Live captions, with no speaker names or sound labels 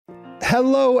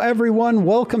Hello, everyone.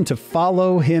 Welcome to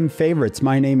Follow Him Favorites.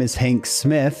 My name is Hank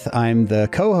Smith. I'm the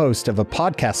co-host of a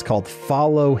podcast called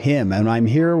Follow Him, and I'm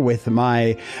here with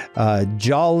my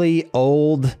jolly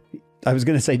old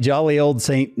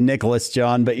St. Nicholas,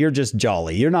 John, but you're just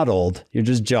jolly. You're not old. You're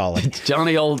just jolly. It's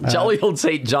jolly old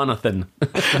St. Jonathan.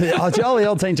 Jolly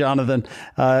old St. Jonathan,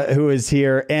 who is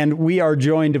here. And we are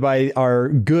joined by our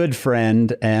good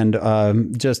friend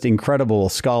and just incredible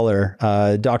scholar,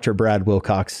 Dr. Brad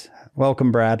Wilcox.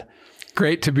 Welcome, Brad.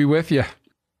 Great to be with you.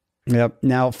 Yep.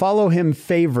 Now, Follow Him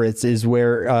Favorites is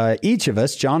where each of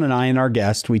us, John and I and our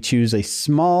guest, we choose a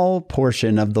small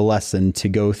portion of the lesson to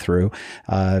go through.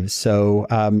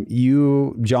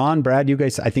 You, John, Brad, you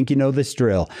guys, I think you know this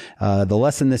drill. The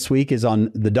lesson this week is on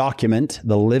the document,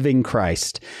 the living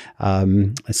Christ.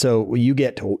 So you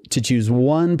get to choose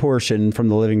one portion from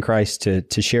the living Christ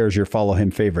to share as your Follow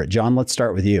Him favorite. John, let's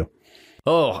start with you.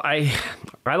 Oh, I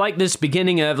like this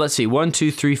beginning of, let's see, 1,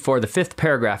 2, 3, 4, the fifth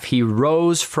paragraph. He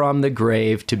rose from the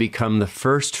grave to become the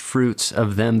first fruits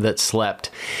of them that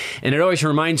slept. And it always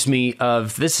reminds me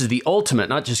of, this is the ultimate,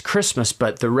 not just Christmas,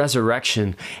 but the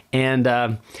resurrection.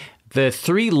 And the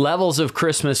three levels of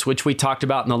Christmas, which we talked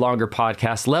about in the longer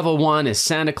podcast. Level 1 is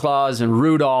Santa Claus and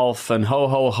Rudolph and ho,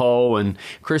 ho, ho, and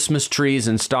Christmas trees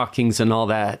and stockings and all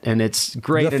that. And it's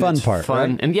great. The fun part,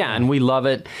 fun. Right? And yeah, and we love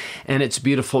it. And it's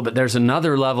beautiful. But there's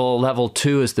another level. Level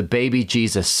 2 is the baby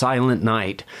Jesus, Silent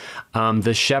Night.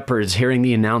 The shepherds hearing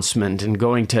the announcement and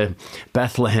going to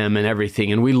Bethlehem and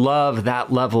everything. And we love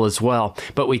that level as well.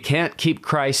 But we can't keep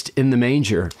Christ in the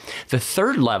manger. The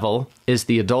third level is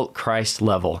the adult Christ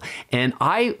level. And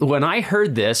when I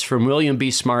heard this from William B.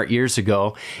 Smart years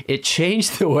ago, it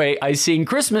changed the way I sing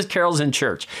Christmas carols in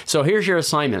church. So here's your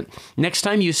assignment. Next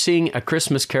time you sing a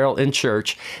Christmas carol in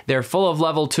church, they're full of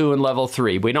level 2 and level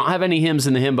 3. We don't have any hymns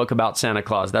in the hymn book about Santa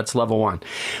Claus. That's level 1.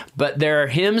 But there are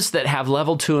hymns that have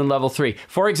level 2 and level 3.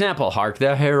 For example, Hark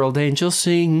the Herald Angels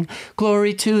Sing,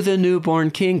 Glory to the Newborn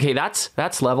King. Okay,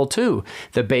 that's level 2,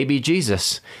 the baby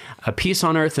Jesus. A peace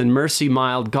on earth and mercy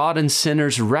mild, God and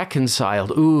sinners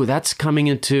reconciled. Ooh, that's coming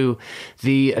into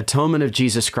the atonement of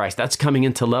Jesus Christ. That's coming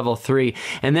into level 3.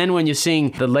 And then when you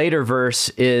sing, the later verse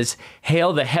is,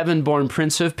 Hail the heaven-born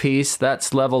Prince of Peace.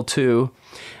 That's level 2.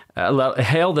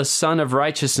 Hail the Son of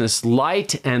Righteousness,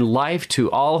 light and life to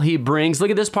all he brings.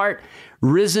 Look at this part.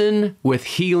 Risen with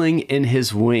healing in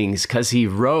his wings, because he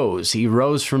rose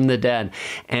from the dead.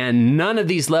 And none of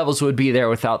these levels would be there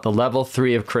without the level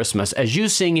 3 of Christmas. As you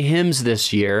sing hymns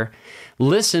this year,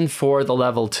 listen for the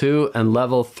level 2 and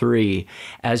level 3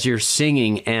 as you're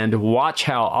singing, and watch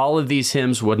how all of these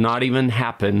hymns would not even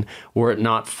happen were it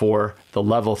not for the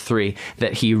level 3,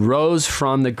 that he rose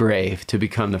from the grave to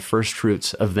become the first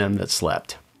fruits of them that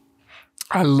slept.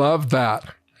 I love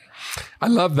that.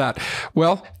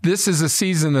 Well, this is a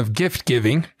season of gift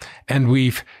giving, and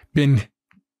we've been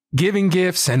giving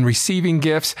gifts and receiving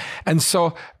gifts. And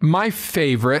so my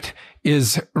favorite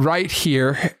is right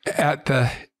here at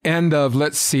the end of,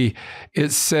 let's see,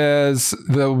 it says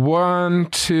I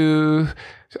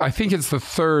think it's the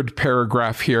third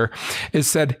paragraph here. It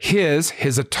said,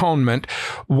 his atonement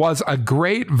was a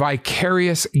great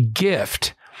vicarious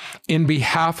gift in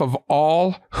behalf of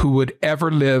all who would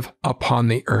ever live upon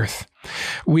the earth.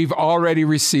 We've already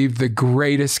received the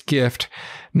greatest gift.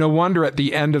 No wonder at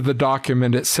the end of the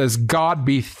document it says, God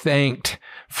be thanked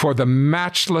for the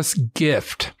matchless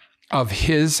gift of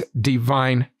his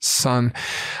divine Son.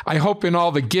 I hope in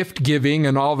all the gift giving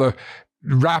and all the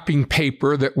wrapping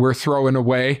paper that we're throwing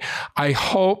away, I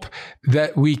hope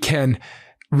that we can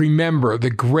remember the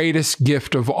greatest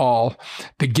gift of all,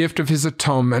 the gift of his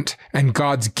atonement and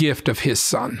God's gift of his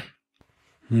Son.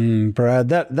 Brad,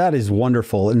 that is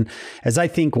wonderful. And as I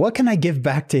think, what can I give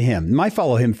back to him? My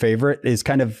Follow Him favorite is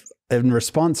kind of in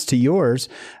response to yours,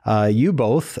 you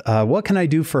both. What can I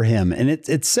do for him? And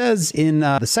it says in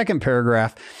the second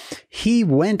paragraph, he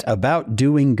went about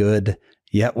doing good,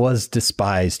 yet was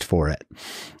despised for it.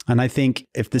 And I think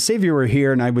if the Savior were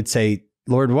here and I would say,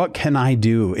 Lord, what can I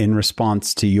do in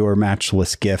response to your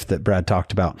matchless gift that Brad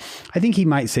talked about? I think he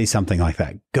might say something like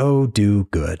that. Go do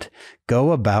good.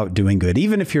 Go about doing good.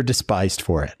 Even if you're despised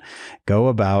for it, go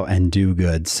about and do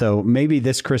good. So maybe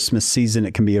this Christmas season,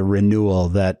 it can be a renewal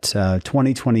that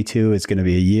 2022 is going to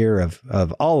be a year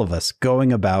of all of us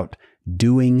going about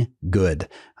doing good.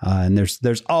 And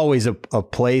there's always a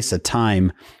place, a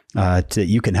time that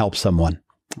you can help someone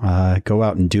go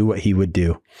out and do what he would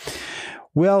do.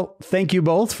 Well, thank you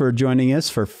both for joining us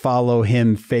for Follow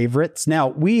Him Favorites. Now,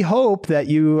 we hope that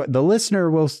you, the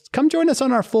listener, will come join us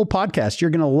on our full podcast. You're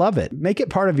going to love it. Make it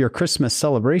part of your Christmas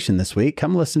celebration this week.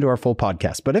 Come listen to our full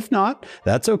podcast. But if not,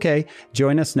 that's okay.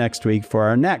 Join us next week for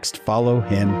our next Follow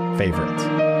Him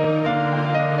Favorites.